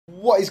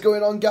What is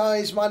going on,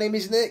 guys? My name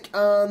is Nick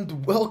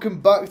and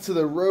welcome back to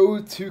the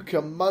Road to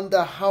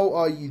Commander. How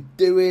are you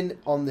doing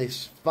on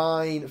this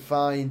fine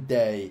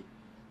day?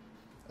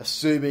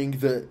 Assuming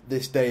that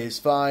this day is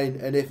fine,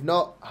 and if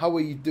not, how are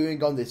you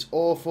doing on this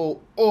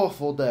awful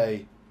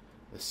day?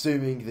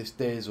 Assuming this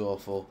day is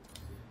awful.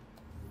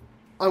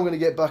 I'm going to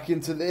get back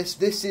into this.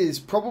 This is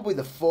probably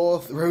the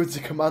fourth Road to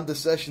Commander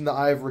session that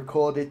I have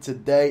recorded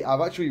today.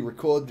 I've actually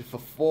recorded for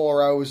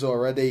 4 hours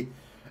already,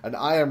 and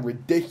I am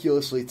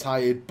ridiculously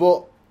tired,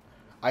 but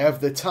I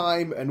have the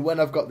time, and when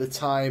I've got the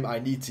time, I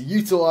need to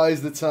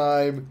utilise the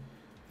time.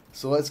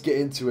 So let's get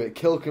into it.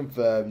 Kill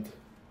confirmed.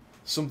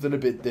 Something a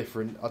bit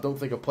different. I don't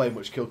think I've played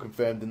much kill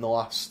confirmed in the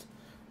last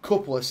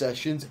couple of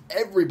sessions.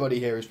 Everybody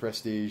here is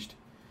prestiged.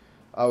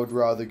 I would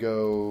rather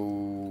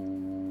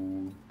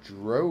go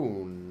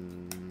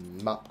drone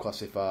map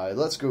classified.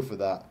 Let's go for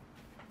that.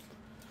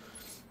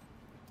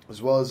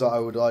 As well as that, I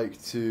would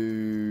like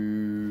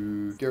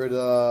to get rid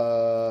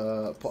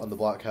of that, put on the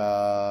black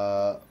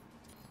hat,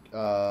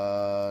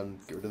 and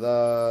get rid of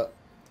that,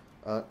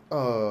 and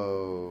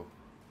oh,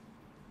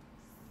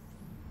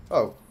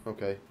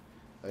 okay.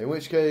 In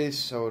which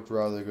case, I would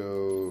rather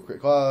go create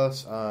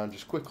class and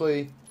just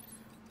quickly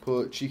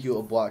put cheeky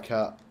little black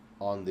hat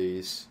on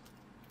these.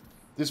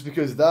 Just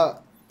because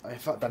that, in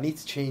fact, I need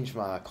to change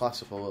my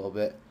class up a little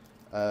bit.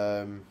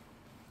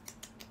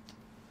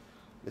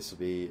 This will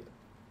be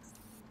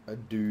a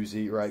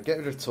doozy. Right, get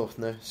rid of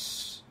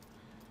toughness.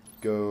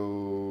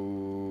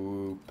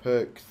 Go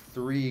perk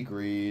 3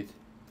 greed.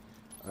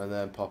 And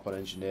then pop on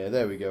engineer.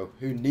 There we go.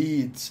 Who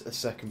needs a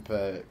second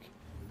perk?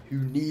 Who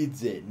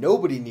needs it?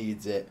 Nobody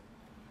needs it.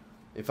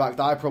 In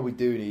fact, I probably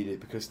do need it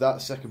because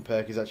that second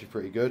perk is actually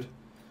pretty good.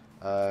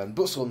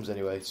 But slums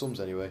anyway.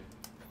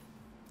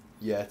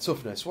 Yeah,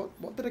 toughness.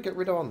 What did I get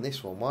rid of on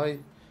this one? Why?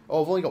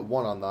 Oh, I've only got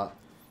 1 on that.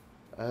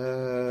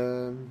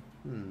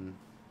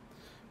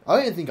 I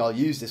don't even think I'll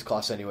use this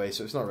class anyway,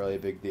 so it's not really a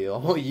big deal.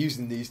 I'm only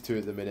using these 2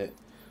 at the minute.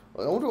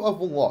 I wonder what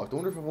I've unlocked. I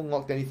wonder if I've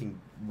unlocked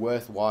anything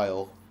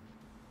worthwhile.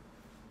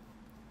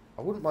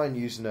 I wouldn't mind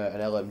using an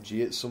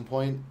LMG at some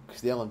point,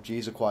 because the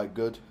LMGs are quite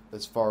good,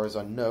 as far as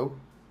I know.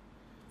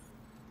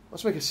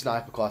 Let's make a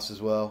sniper class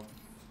as well.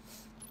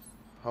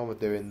 How am I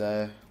doing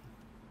there?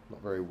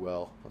 Not very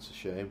well. That's a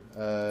shame.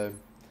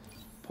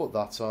 Put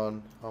that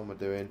on. How am I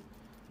doing?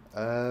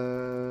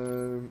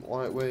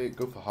 Lightweight,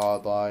 go for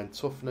hardline.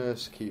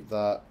 Toughness, keep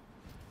that.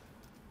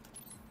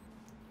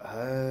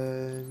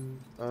 And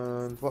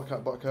black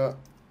hat.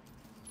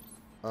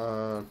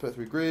 And put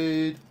 3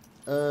 greed.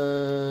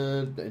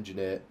 And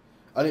engineer.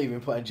 I didn't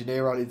even put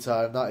engineer on in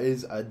time. That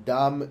is a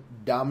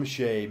damn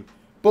shame.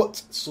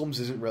 But slums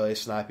isn't really a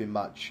sniping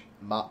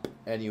map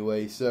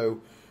anyway, so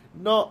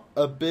not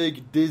a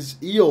big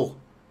diz-eel.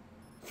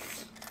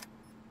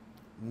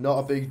 Not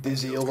a big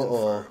diz-eel at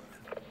all.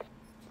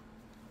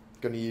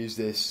 Gonna use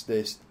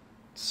this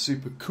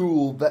super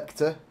cool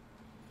vector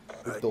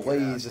with the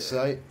laser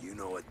sight. You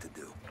know what to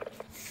do.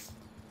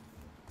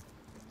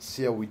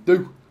 See how we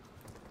do.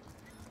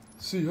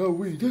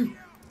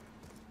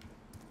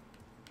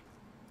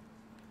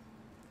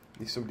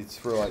 Need somebody to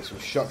throw like some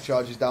shock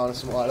charges down or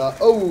something like that.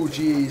 Oh,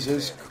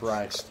 Jesus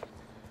Christ.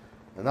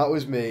 And that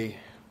was me.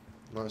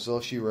 That's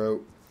all she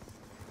wrote.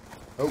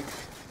 Oh.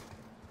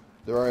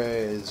 There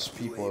is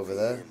people over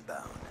there.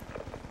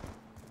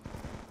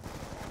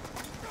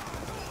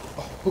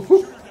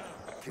 Oh,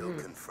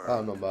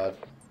 I'm not bad.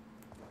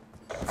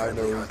 I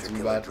know it's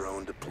too bad.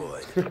 Drone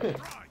deployed.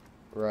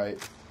 Right.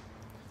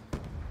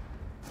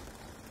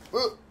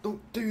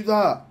 Don't do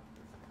that.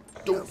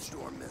 Don't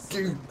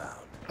do.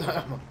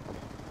 I'm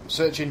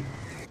searching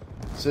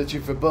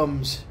for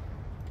bums.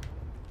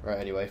 Right.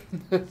 Anyway,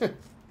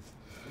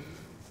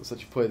 let's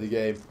let you play the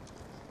game.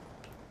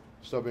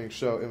 Stop being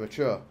so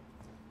immature.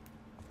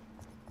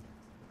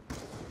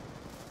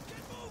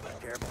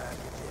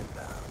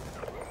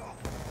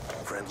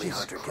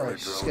 Jesus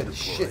Christ, you scared the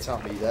shit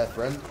out of me there,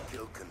 friend.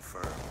 Kill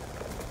confirmed.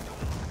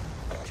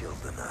 Kill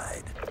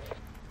denied.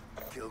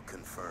 Kill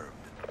confirmed.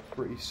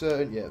 Pretty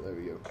certain. Yeah, there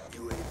we go.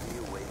 UAV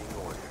awaiting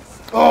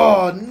orders.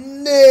 Oh,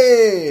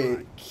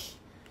 Nick!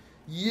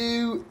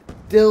 You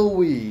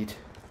dillweed.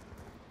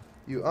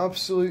 You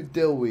absolute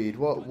dillweed.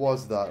 What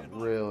was that,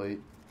 really?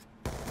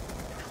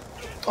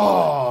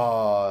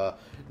 Oh,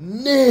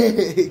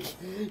 Nick!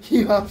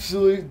 You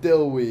absolute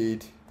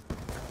dillweed.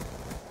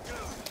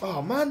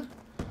 Oh, man.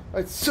 I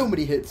had so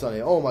many hits on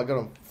it. Oh my god,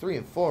 I'm 3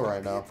 and 4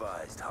 right now.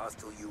 Advised,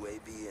 hostile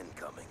UAV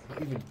incoming.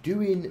 Not even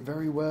doing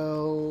very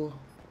well.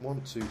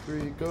 1, 2,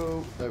 3,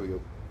 go. There we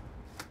go.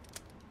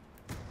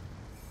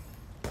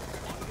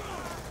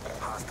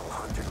 Hostile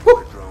hunter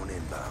drone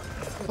inbound.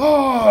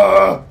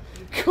 Oh,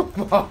 come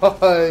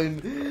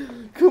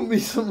on. Cut me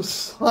some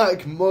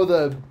slack,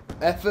 mother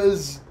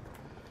effers.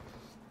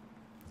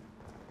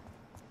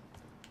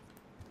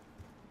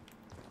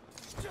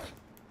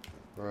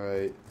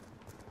 Right.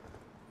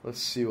 Let's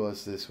see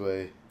what's this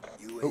way.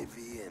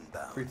 UAV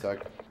inbound. Free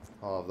tag.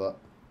 I'll have that.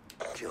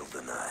 Kill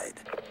denied.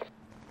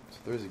 So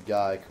there's a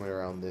guy coming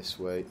around this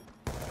way.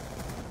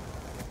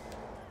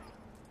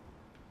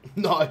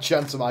 Not a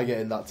chance am I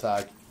getting that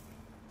tag.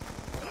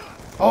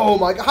 Oh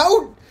my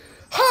god,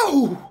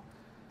 how?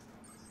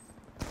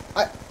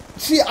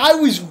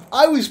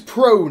 I was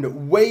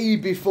prone way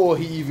before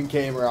he even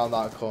came around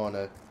that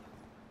corner.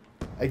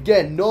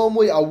 Again,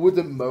 normally I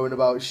wouldn't moan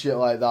about shit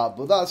like that,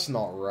 but that's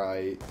not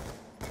right.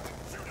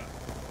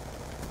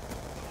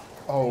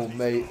 Oh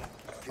mate.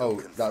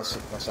 Oh, that's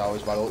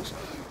ours by the looks.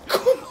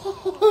 Come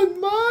on,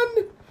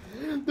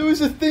 man! There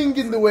was a thing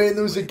in the way and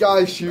there was a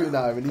guy shooting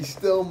at him and he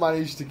still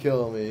managed to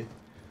kill me.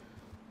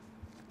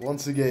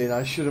 Once again,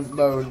 I shouldn't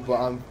moan, but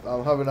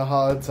I'm having a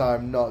hard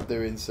time not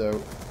doing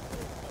so.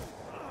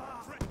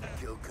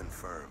 Kill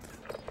confirmed.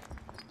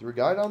 Is there a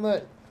guy down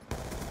there?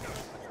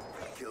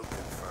 Kill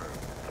confirmed.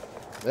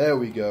 There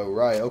we go.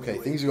 Right, okay,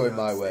 things are going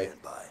my way.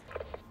 Standby.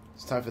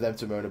 It's time for them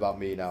to moan about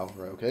me now.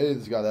 Right, okay,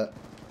 there's a guy there.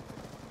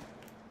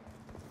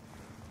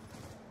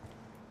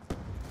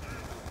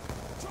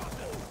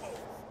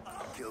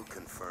 Kill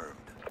confirmed.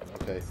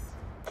 Okay.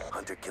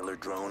 Hunter killer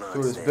drone on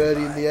Throw this standby.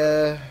 birdie in the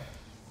air.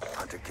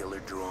 Hunter killer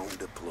drone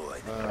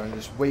deployed. And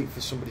just wait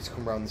for somebody to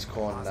come around this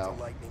corner Hostile now.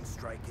 lightning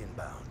strike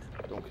inbound.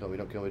 Don't kill me,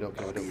 don't kill me, don't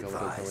kill me, don't Be kill me,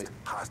 don't kill me. advised,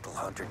 hostile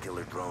hunter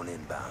killer drone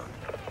inbound.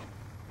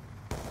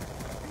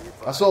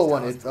 That's all I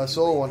wanted, that's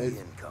all I wanted.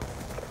 Incoming.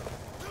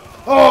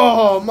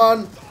 Oh,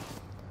 man!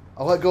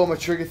 I let go of my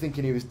trigger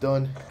thinking he was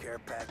done. Care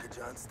package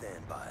on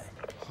standby.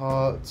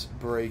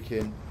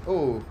 Heartbreaking.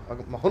 Oh, I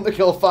got my hunter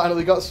kill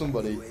finally got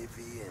somebody.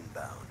 UAV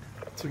inbound.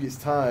 Took its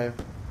time.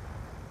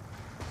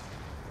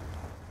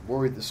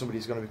 Worried that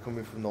somebody's going to be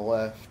coming from the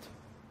left.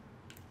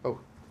 Oh.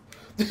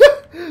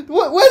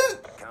 What? Where?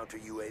 Counter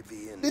UAV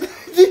Did inbound.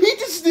 he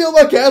just steal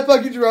my care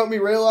package without me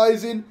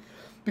realising?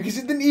 Because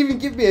it didn't even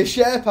give me a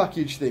share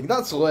package thing.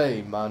 That's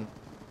lame, man.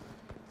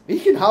 He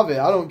can have it,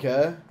 I don't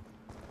care.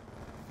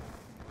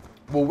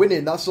 We're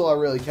winning, that's all I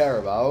really care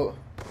about.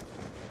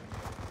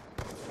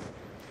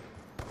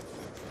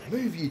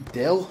 Move, you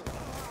dill.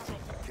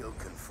 Kill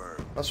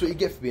confirmed. That's what you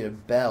get for being a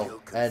bell.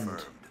 Kill End.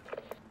 confirmed.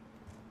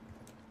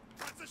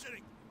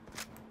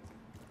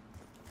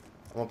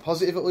 Am I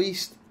positive at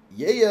least?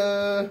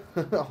 Yeah!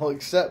 I'll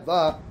accept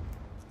that.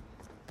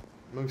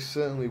 Most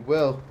certainly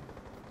will.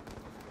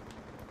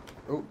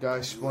 Oh,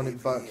 guys spawning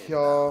back here.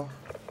 Right,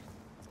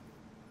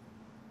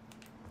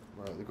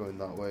 they're going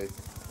that way.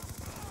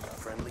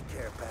 Friendly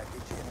care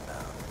package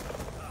inbound.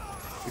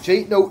 Which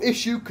ain't no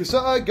issue, because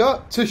I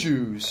got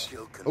tissues.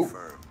 Kill Oh,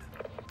 confirmed.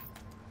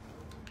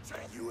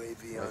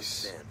 UAV on Nice.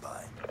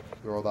 standby.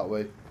 they're all that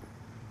way.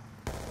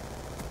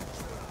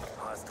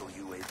 Hostile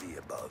UAV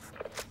above.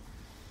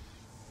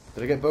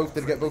 Did I get both?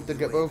 Did I get both? Did I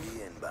get both?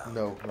 UAV inbound.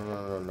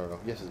 No.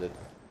 Yes, I did.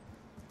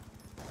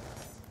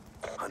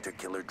 Hunter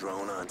killer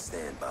drone on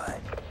standby.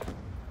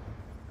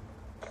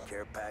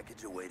 Care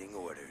package awaiting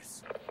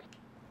orders.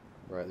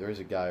 Right, there is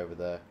a guy over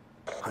there.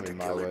 Hunter Coming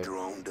my killer way.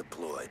 drone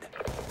deployed.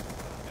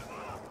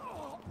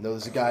 No,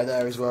 there's a guy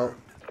there as well.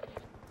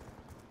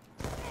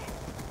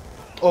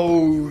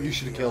 Oh, you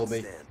should have killed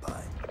me.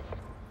 Standby.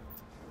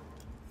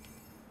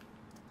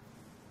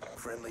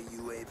 Friendly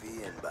UAV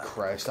inbound.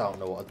 Christ, I don't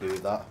know what to do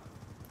with that.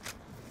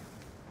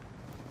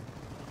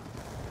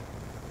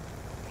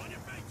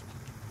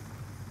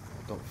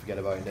 Don't forget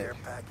about it, Nick. Care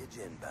package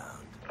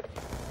inbound.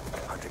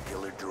 Hunter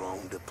killer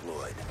drone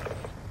deployed.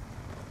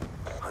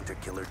 Hunter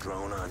killer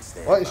drone on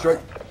standby. Lightning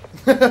strike.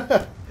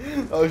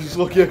 I was just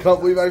lucky. I can't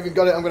believe I even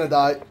got it. I'm gonna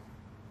die.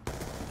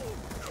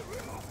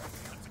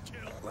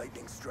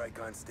 Lightning strike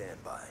on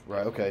standby.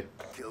 Right, okay.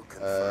 Kill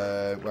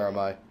confirmed. Where am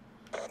I? I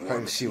can't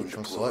even see which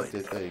one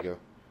selected. There you go.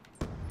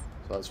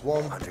 So that's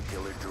one. Hunter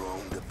killer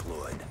drone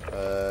deployed.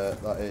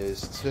 That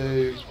is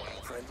two.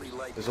 Friendly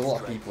lightning There's a lot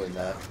of strike people in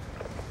there. inbound.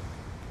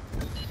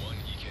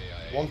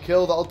 One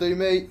kill, that'll do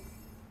me.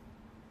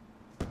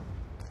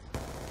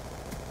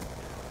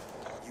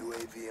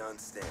 UAV on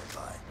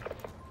standby.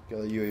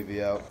 Get the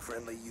UAV out.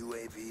 Friendly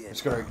UAV I'm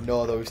just gonna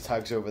ignore those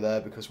tags over there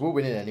because we're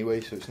winning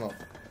anyway, so it's not.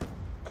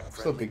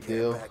 It's no big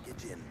deal.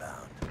 Package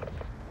inbound.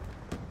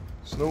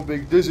 It's no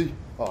big dizzy.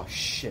 Oh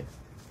shit.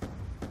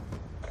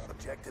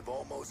 Objective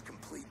almost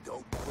complete.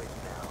 Don't quit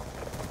now.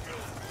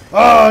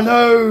 Oh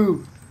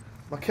no!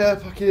 My care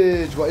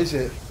package. What is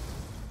it?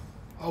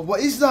 Oh,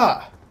 what is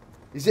that?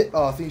 Is it?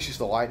 Oh, I think it's just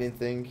a lightning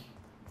thing.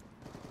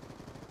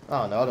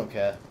 Oh no, I don't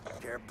care.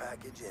 Care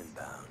package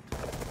inbound.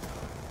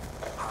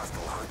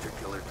 Hostile hunter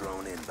killer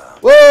drone inbound.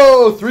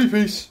 Whoa!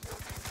 3-piece.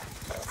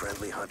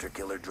 Friendly hunter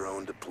killer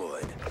drone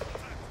deployed.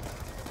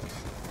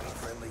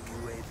 Friendly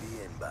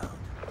UAV inbound.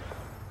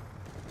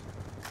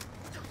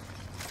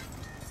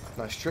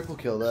 Nice triple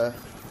kill there.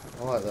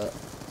 I like that.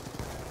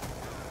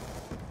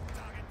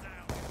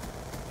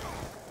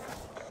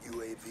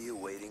 UAV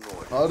awaiting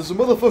orders. Oh, there's a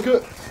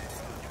motherfucker.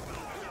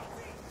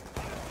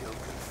 Kill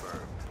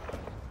confirmed.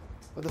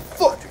 What the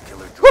fuck? Hunter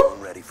killer drone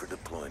ready for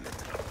deployment.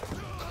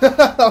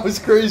 That was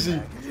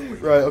crazy.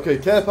 Right, okay,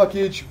 care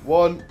package,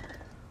 1.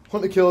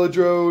 Hunter killer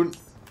drone,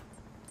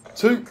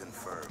 2.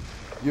 Confirmed.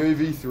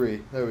 UAV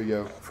 3. There we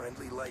go.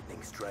 Friendly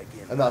lightning strike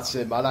in. And that's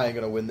it, man. I ain't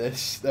gonna win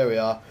this. There we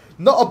are.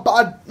 Not a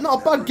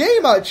bad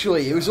game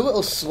actually. It was a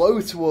little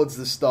slow towards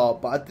the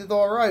start, but I did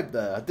all right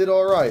there. I did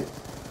all right.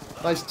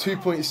 Nice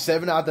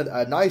 2.7. I had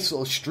a nice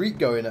little streak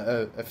going at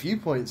a few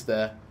points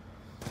there.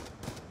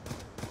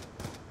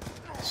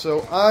 So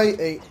I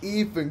ain't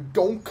even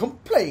gonna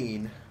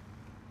complain.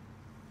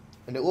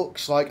 And it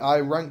looks like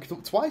I ranked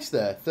up twice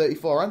there.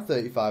 34 and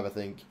 35, I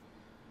think.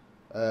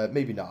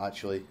 Maybe not,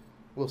 actually.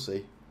 We'll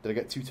see. Did I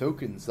get 2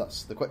 tokens?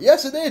 That's the question.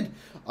 Yes, I did!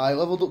 I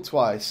leveled up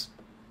twice.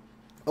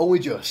 Only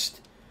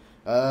just.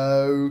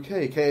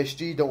 Okay,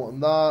 KSG, don't want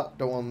that.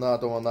 Don't want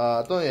that, don't want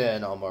that. Yeah,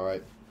 no, I'm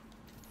alright.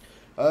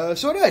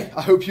 So anyway,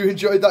 I hope you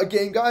enjoyed that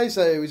game, guys.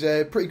 It was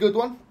a pretty good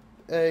one,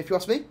 if you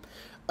ask me.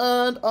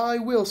 And I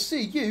will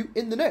see you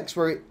in the next,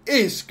 where it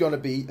is going to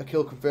be a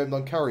kill confirmed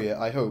on Carrier,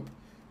 I hope.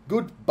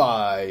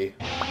 Goodbye.